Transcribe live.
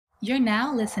You're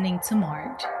now listening to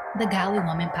March, the Godly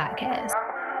Woman podcast.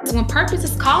 When purpose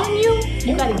is calling you,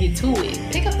 you gotta get to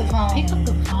it. Pick up the phone. Pick up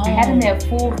the phone. Having that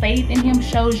full faith in Him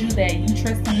shows you that you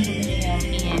trust Him, you believe in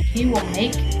Him, and He will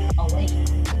make a way.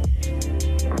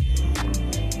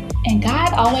 And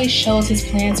God always shows His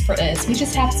plans for us. We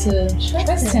just have to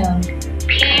trust Him.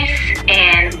 Peace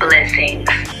and blessings.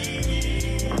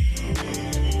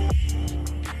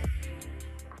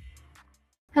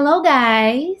 Hello,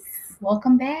 guys.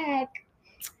 Welcome back.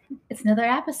 It's another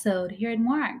episode here in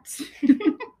March.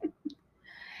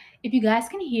 If you guys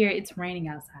can hear, it's raining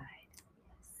outside.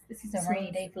 This is a rainy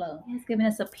day flow. It's giving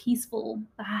us a peaceful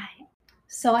vibe.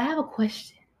 So I have a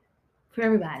question for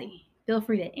everybody. Feel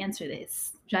free to answer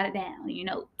this. Jot it down in your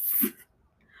notes.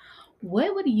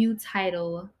 What would you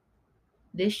title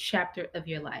this chapter of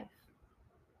your life?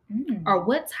 Or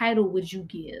what title would you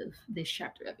give this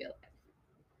chapter of your life?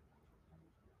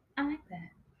 I like that.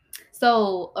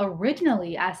 So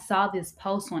originally I saw this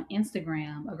post on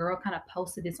Instagram. A girl kind of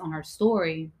posted this on her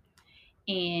story.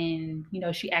 And,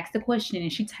 she asked the question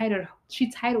and she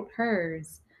titled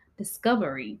hers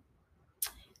Discovery.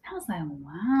 I was like,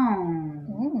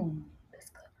 wow.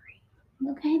 Discovery.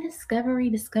 Okay,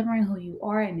 discovering who you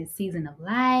are in this season of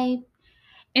life.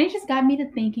 And it just got me to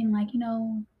thinking,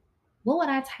 what would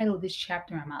I title this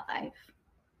chapter in my life?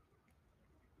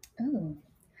 Ooh.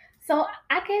 So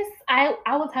I guess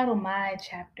I would title my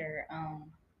chapter,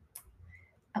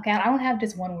 okay, I don't have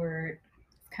just one word.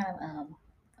 It's kind of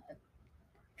a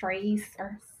phrase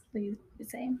or the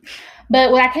same.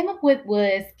 But what I came up with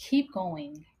was keep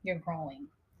going, you're growing.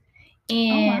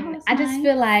 And I just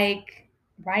feel like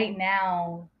right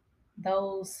now,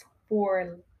 those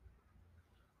 4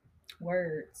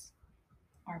 words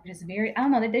are just very, I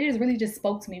don't know, they just really just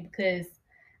spoke to me because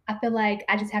I feel like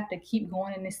I just have to keep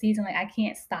going in this season. Like I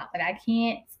can't stop. Like I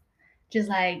can't just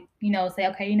say,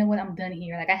 okay, you know what, I'm done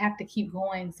here. Like I have to keep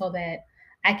going so that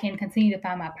I can continue to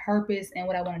find my purpose and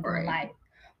what I want to do in life.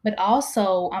 But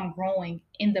also I'm growing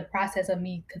in the process of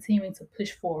me continuing to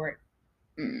push forward.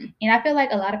 And I feel like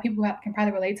a lot of people can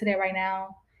probably relate to that right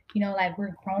now. Like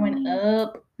we're growing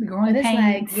up. Growing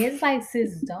pains. It's like,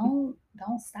 sis, don't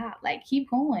stop. Like keep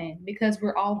going because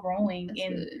we're all growing. That's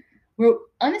and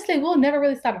good. we'll never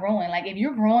really stop growing. Like if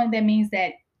you're growing, that means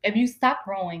that if you stop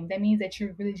growing, that means that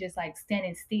you're really just like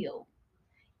standing still.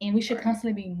 And we should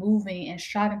constantly be moving and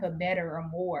striving for better or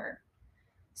more.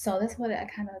 So that's what I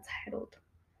kind of titled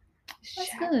this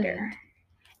chapter. Good.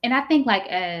 And I think like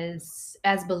as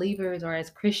believers or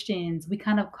as Christians, we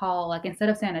kind of call, like, instead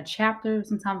of saying a chapter,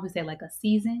 sometimes we say like a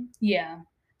season. Yeah.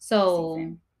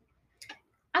 So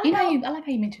I like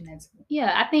how you mentioned that too.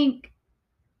 Yeah, I think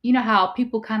how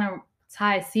people kind of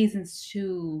tie seasons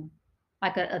to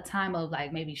like a time of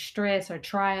like maybe stress or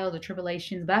trials or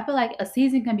tribulations. But I feel like a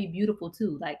season can be beautiful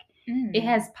too. Like it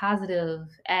has positive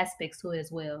aspects to it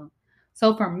as well.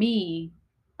 So for me,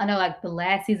 I know like the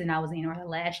last season I was in, or the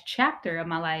last chapter of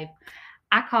my life,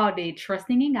 I called it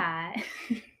Trusting in God.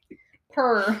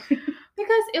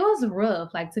 Because it was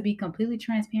rough. Like, to be completely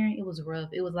transparent, it was rough.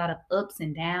 It was a lot of ups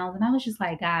and downs. And I was just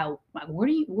like, God, like,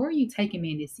 where are you taking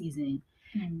me in this season?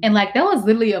 And like, that was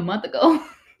literally a month ago.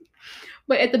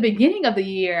 But at the beginning of the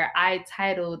year, I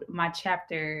titled my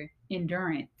chapter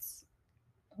Endurance.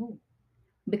 Ooh.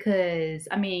 Because,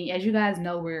 as you guys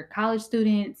know, we're college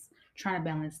students trying to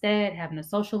balance that, having a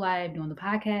social life, doing the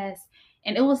podcast.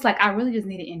 And it was like, I really just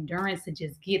needed endurance to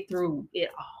just get through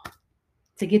it all,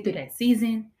 to get through that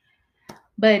season.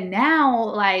 But now,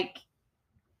 like,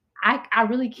 I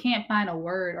really can't find a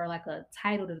word or like a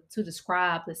title to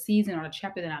describe the season or the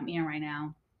chapter that I'm in right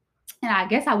now. And I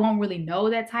guess I won't really know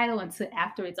that title until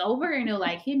after it's over. And it'll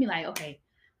like hit me like, okay,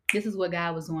 this is what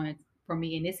God was doing for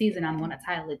me in this season. I'm going to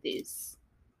title it this.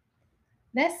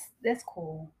 That's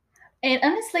cool. And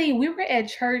honestly, we were at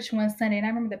church one Sunday, and I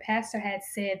remember the pastor had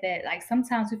said that like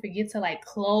sometimes we forget to like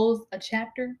close a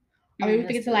chapter, or we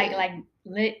forget to like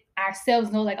let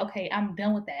ourselves know like, okay, I'm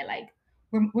done with that. Like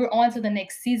we're on to the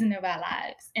next season of our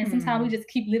lives, and sometimes we just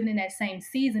keep living in that same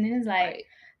season. And it's like,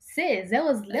 sis, that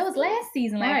was last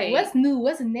season. Like what's new?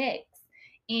 What's next?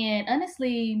 And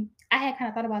honestly, I had kind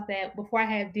of thought about that before I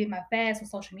had did my fast on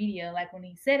social media. Like when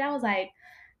he said, I was like,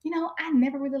 I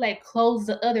never really like closed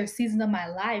the other seasons of my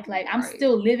life. Like I'm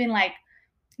still living like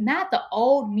not the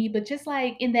old me, but just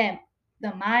like in the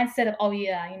mindset of, oh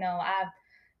yeah, I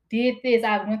did this,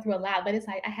 I went through a lot, but it's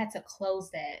like I had to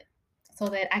close that so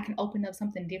that I can open up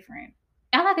something different.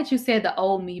 I like that you said the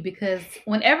old me, because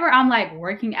whenever I'm like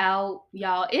working out,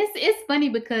 y'all, it's funny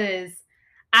because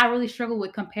I really struggle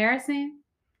with comparison.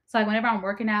 So like whenever I'm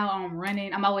working out, I'm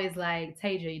running, I'm always like,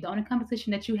 Tasia, the only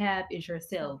competition that you have is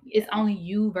yourself. It's only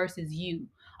you versus you.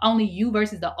 only you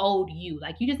versus the old you.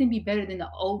 Like you just need to be better than the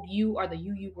old you or the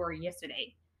you were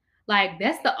yesterday. Like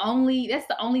that's the only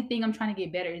thing I'm trying to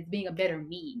get better is being a better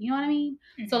me. You know what I mean?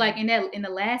 Mm-hmm. So like in the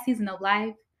last season of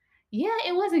life, yeah,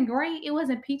 it wasn't great. It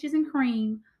wasn't peaches and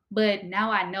cream, but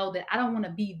now I know that I don't want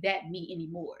to be that me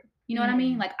anymore. You know what I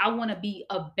mean? Like I want to be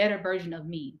a better version of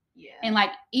me. Yeah. And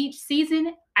like each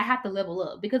season, I have to level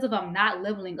up because if I'm not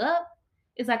leveling up,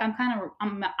 it's like I'm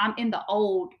in the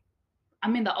old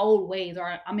ways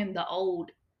or I'm in the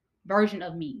old version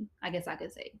of me. I guess I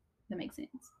could say that makes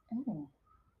sense. Oh.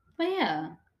 But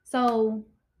yeah, so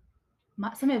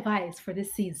some advice for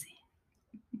this season: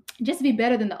 just be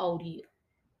better than the old you.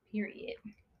 Period.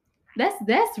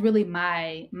 That's really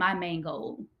my main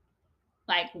goal.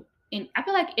 Like, and I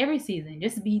feel like every season,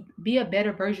 just be a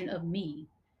better version of me.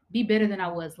 Be better than I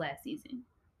was last season.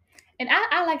 And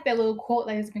I like that little quote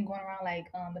that has been going around, like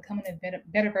becoming a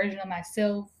better version of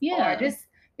myself. Yeah. Or just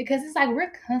because it's like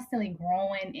we're constantly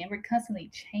growing and we're constantly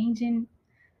changing.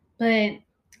 But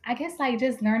I guess like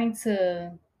just learning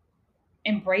to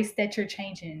embrace that you're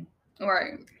changing.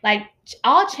 Right. Like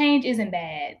all change isn't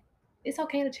bad. It's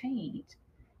okay to change.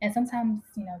 And sometimes,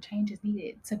 change is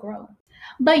needed to grow.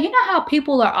 But you know how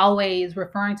people are always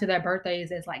referring to their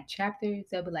birthdays as like chapters?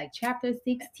 They'll be like chapter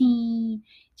 16,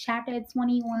 chapter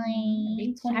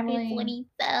 21, chapter 20.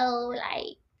 So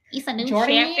like it's a new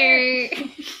chapter.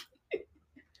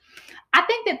 I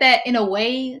think that in a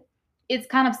way, it's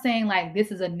kind of saying like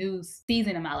this is a new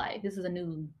season in my life. This is a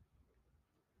new,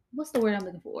 what's the word I'm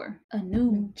looking for? A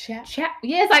new chapter.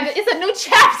 Yeah, it's a new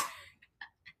chapter.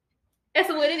 That's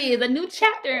what it is. A new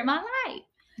chapter in my life.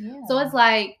 Yeah. So it's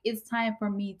like it's time for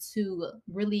me to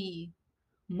really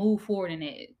move forward in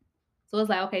it. So it's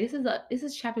like, okay, this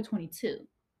is chapter 22.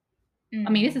 I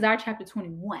mean, this is our chapter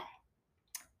 21.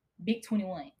 Big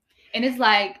 21. And it's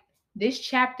like this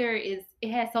chapter it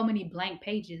has so many blank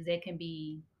pages that can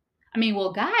be, I mean,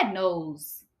 well, God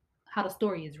knows how the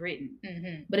story is written.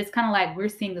 Mm-hmm. But it's kind of like we're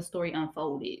seeing the story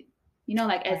unfolded,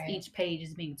 like as Right. each page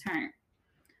is being turned.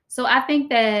 So I think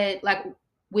that like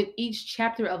with each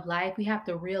chapter of life, we have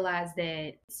to realize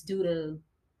that it's due to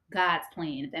God's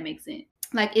plan, if that makes sense.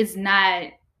 Like it's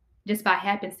not just by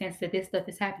happenstance that this stuff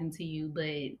is happening to you,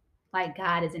 but like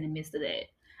God is in the midst of that.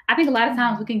 I think a lot of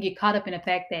times we can get caught up in the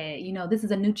fact that, this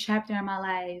is a new chapter in my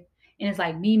life and it's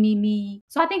like me, me, me.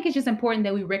 So I think it's just important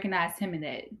that we recognize him in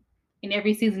that. In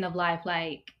every season of life,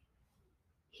 like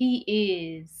he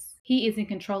is in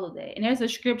control of that. And there's a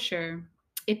scripture,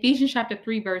 Ephesians chapter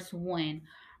 3, verse 1.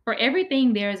 For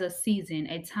everything there is a season,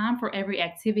 a time for every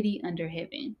activity under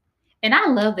heaven. And I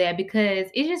love that because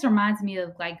it just reminds me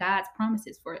of like God's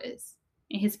promises for us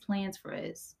and his plans for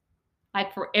us.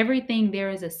 Like for everything there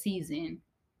is a season.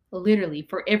 Literally,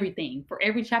 for everything. For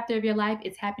every chapter of your life,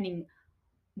 it's happening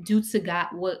due to God,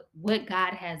 what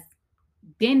God has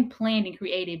been planned and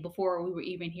created before we were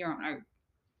even here on earth.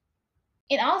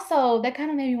 And also, that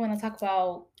kind of made me want to talk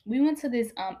about, we went to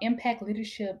this Impact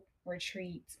Leadership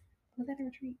retreat. Was that a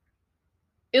retreat?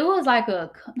 It was like a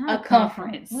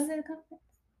conference. Was it a conference?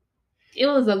 It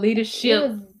was a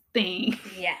leadership thing.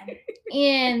 Yeah.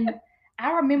 And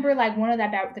I remember like one of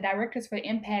the directors for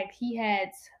Impact, he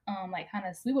had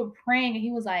we were praying and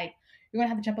he was like, you're going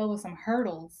to have to jump over some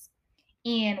hurdles.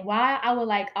 And while I would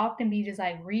like often be just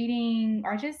like reading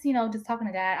or just, just talking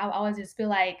to God, I would always just feel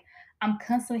like I'm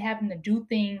constantly having to do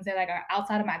things that like are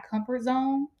outside of my comfort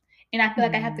zone. And I feel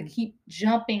like I have to keep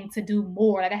jumping to do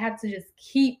more. Like I have to just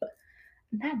keep,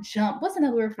 not jump. What's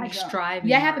another word for like jump? striving?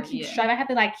 Yeah, I have to keep striving. I have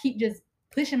to like keep just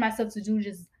pushing myself to do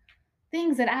just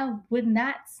things that I would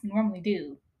not normally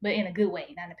do, but in a good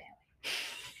way, not in a bad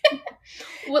way.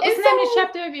 What's the name of the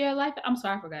chapter of your life? I'm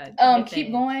sorry, I forgot.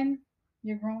 Keep going.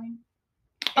 You're growing.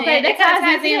 Okay, that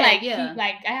ties in. Like, yeah.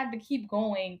 I have to keep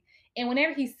going. And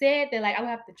whenever he said that, like I would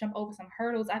have to jump over some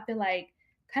hurdles, I feel like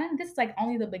kind of this is like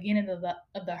only the beginning of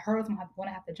the hurdles I'm going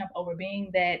to have to jump over.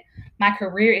 Being that my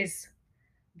career is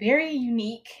very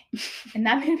unique, and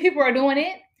not many people are doing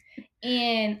it,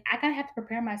 and I kind of have to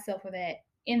prepare myself for that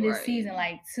in this season,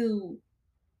 like to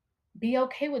be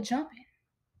okay with jumping.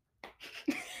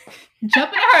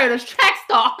 Jumping hurdles, track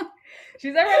star.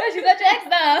 She's a track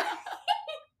star.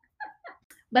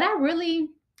 But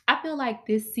I feel like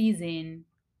this season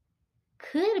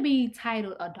could be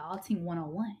titled Adulting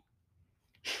 101.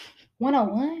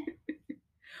 101?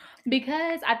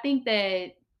 Because I think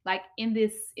that like in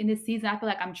this season, I feel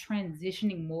like I'm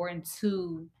transitioning more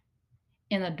into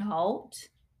an adult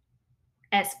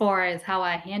as far as how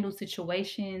I handle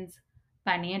situations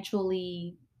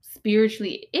financially,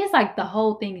 spiritually. It's like the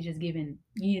whole thing is just giving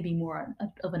you need to be more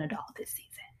of an adult this season.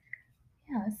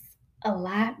 Yeah, it's a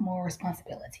lot more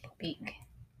responsibility. Big.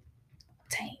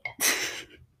 obtained.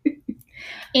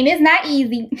 And it's not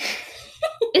easy.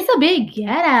 It's a big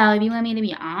ghetto, if you want me to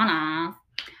be honest.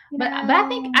 But I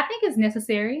think it's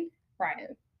necessary. Right.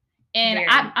 And Very.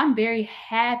 I'm very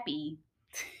happy,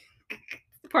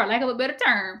 for lack of a better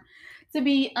term, to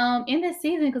be in this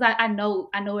season because I know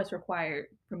it's required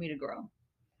for me to grow.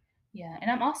 Yeah,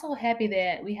 and I'm also happy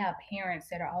that we have parents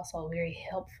that are also very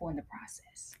helpful in the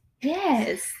process.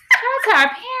 Yes. Shout out to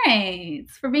our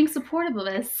parents for being supportive of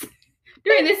us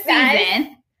during this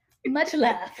season. Much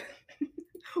love.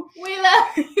 We love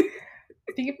you.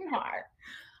 Deep and hard.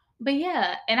 But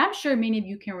yeah, and I'm sure many of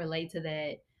you can relate to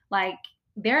that. Like,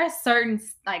 there are certain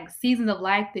like seasons of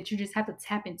life that you just have to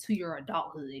tap into your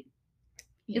adulthood.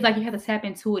 It's like you have to tap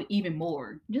into it even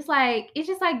more. Just like, it's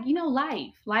just like,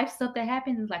 life stuff that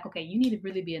happens is like, okay, you need to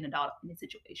really be an adult in this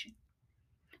situation.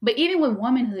 But even with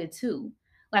womanhood too,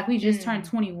 like we just turned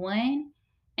 21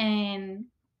 and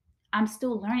I'm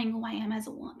still learning who I am as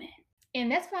a woman. And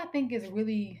that's what I think is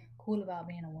really cool about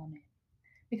being a woman.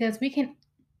 Because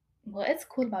it's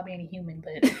cool about being a human,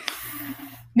 but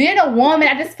being a woman,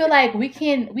 I just feel like we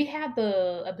have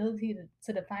the ability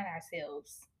to define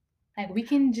ourselves. Like, we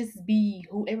can just be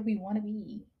whoever we want to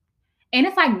be. And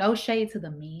it's like no shade to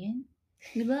the men.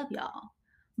 We love y'all.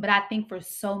 But I think for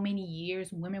so many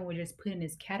years, women were just put in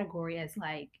this category as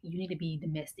like, you need to be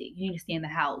domestic. You need to stay in the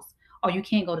house. Or you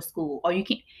can't go to school. Or you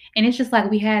can't. And it's just like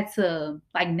we had to,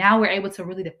 like, now we're able to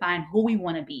really define who we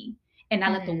want to be. And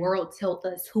not let the world tell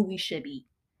us who we should be.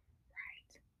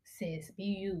 Right. Sis, be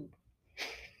you.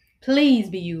 Please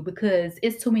be you, because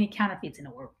it's too many counterfeits in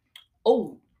the world.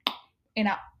 Oh.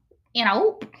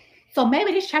 So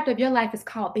maybe this chapter of your life is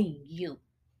called being you.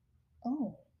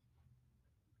 Oh.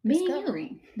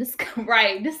 Discovery.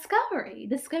 Discovering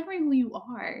who you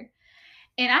are.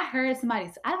 And I heard somebody,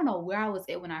 I don't know where I was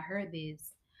at when I heard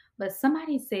this, but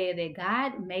somebody said that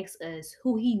God makes us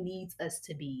who he needs us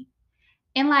to be.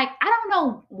 And like, I don't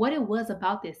know what it was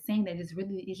about this saying that it's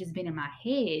just been in my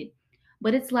head,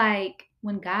 but it's like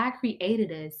when God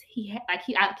created us, I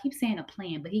keep saying a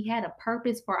plan, but he had a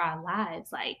purpose for our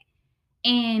lives. Like,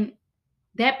 and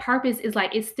that purpose is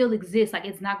like, it still exists. Like,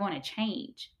 it's not going to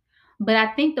change. But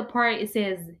I think the part it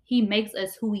says he makes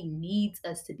us who he needs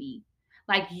us to be.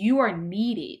 Like, you are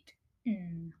needed.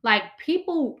 Like,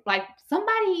 people, like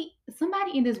somebody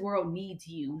in this world needs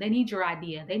you. They need your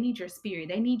idea. They need your spirit.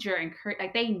 They need your encouragement.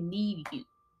 Like, they need you.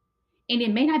 And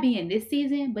it may not be in this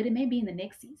season, but it may be in the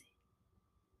next season.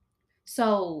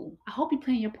 So I hope you're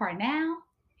playing your part now,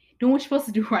 doing what you're supposed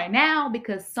to do right now,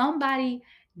 because somebody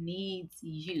needs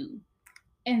you.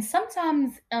 And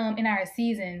sometimes in our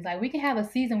seasons, like, we can have a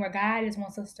season where God just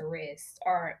wants us to rest,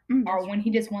 or when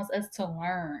he just wants us to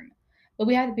learn. But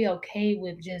we have to be okay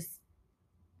with just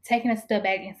taking a step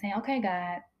back and saying, okay,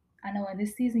 God, I know in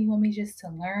this season you want me just to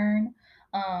learn.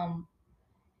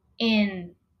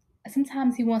 And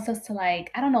sometimes he wants us to,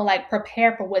 like, I don't know, like,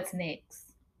 prepare for what's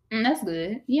next. That's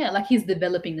good. Yeah, like he's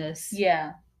developing us.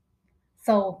 Yeah.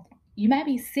 So you might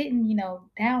be sitting,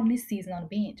 down this season on the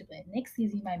bench, but next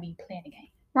season you might be playing a game.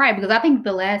 Right, because I think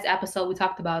the last episode we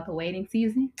talked about the waiting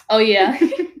season. Oh, yeah.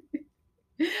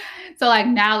 So, like,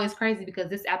 now it's crazy because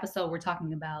this episode we're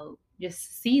talking about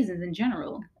just seasons in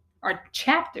general, or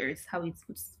chapters, how we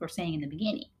were saying in the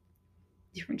beginning.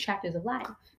 Different chapters of life.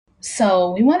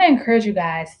 So we want to encourage you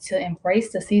guys to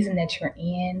embrace the season that you're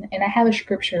in. And I have a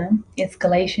scripture. It's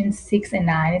Galatians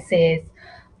 6:9. It says,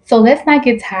 so let's not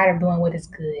get tired of doing what is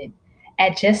good.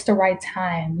 At just the right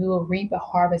time, we will reap a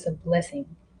harvest of blessing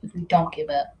if we don't give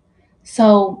up.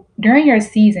 So during your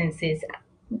season, sis,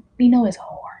 we know it's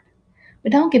hard.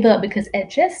 But don't give up, because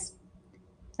at just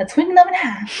a twinkling of an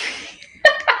eye,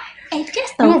 you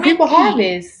will reap a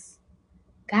harvest.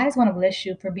 God is going to bless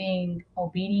you for being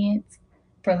obedient,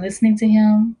 for listening to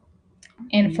him,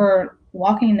 and for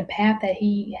walking in the path that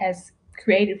he has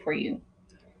created for you.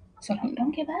 So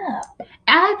don't give up.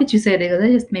 I like that you said that, because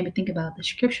that just made me think about the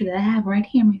scripture that I have right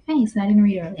here in my face that I didn't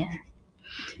read earlier.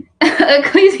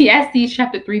 Ecclesiastes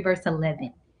chapter 3, verse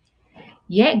 11.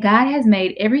 Yet God has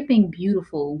made everything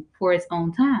beautiful for its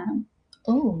own time.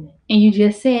 Oh. And you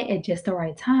just said at just the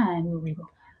right time,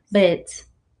 but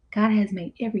God has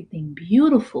made everything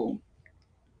beautiful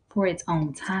for its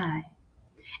own time.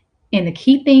 And the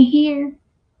key thing here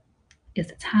is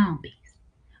the timepiece,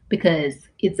 because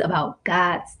it's about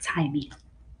God's timing.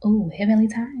 Oh, heavenly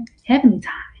time. Heavenly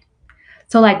time.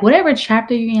 So, like, whatever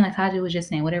chapter you're in, like Taja was just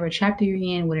saying, whatever chapter you're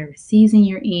in, whatever season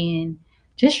you're in,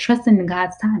 just trusting in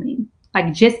God's timing.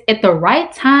 Like, just at the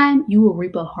right time, you will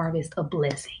reap a harvest of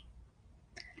blessing.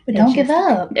 But don't give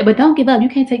up. But don't give up. You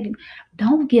can't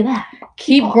don't give up.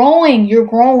 Keep growing. You're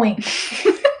growing.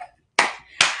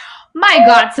 My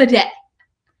God, today.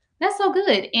 That's so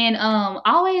good. And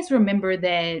always remember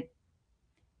that,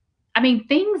 I mean,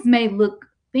 things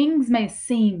may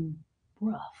seem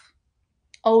rough.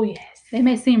 Oh yes. They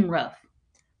may seem rough.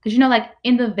 Because like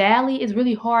in the valley, it's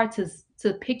really hard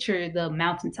to picture the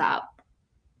mountaintop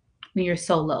when you're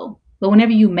so low. But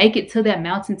whenever you make it to that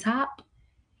mountaintop,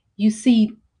 you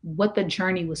see what the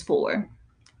journey was for.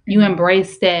 You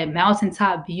embrace that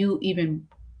mountaintop view even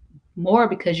more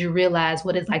because you realize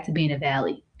what it's like to be in a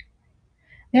valley.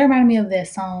 That reminded me of that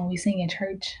song we sing in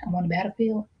church. I'm on the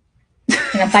battlefield.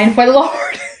 And I'm fighting for the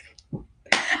Lord.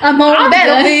 I'm on the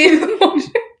battlefield.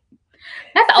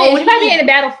 That's old. You might be in the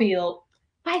battlefield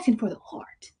fighting for the Lord.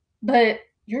 But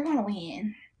you're going to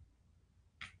win.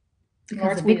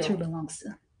 Because the victory belongs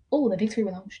to. Oh, the victory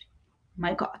belongs to.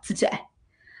 My God, today.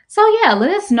 So yeah,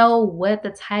 let us know what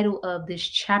the title of this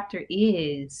chapter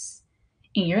is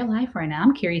in your life right now.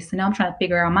 I'm curious to know. I'm trying to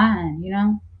figure out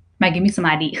mine, Might give me some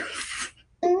ideas.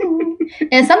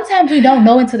 And sometimes we don't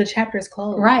know until the chapter is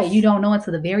closed. Right. You don't know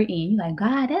until the very end. You're like,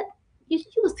 God, you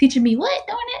was teaching me what?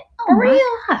 Doing it? Oh, for real?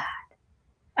 God.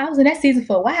 I was in that season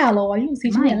for a while, Lord. You was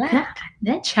teaching me a lot. God.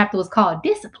 That chapter was called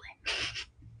Discipline.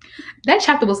 That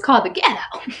chapter was called The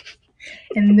Ghetto.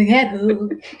 In the ghetto.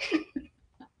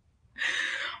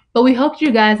 But we hope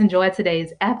you guys enjoyed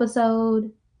today's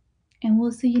episode, and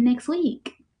we'll see you next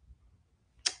week.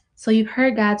 So you've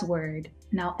heard God's word.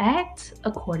 Now act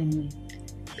accordingly.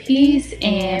 Peace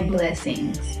and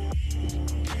blessings.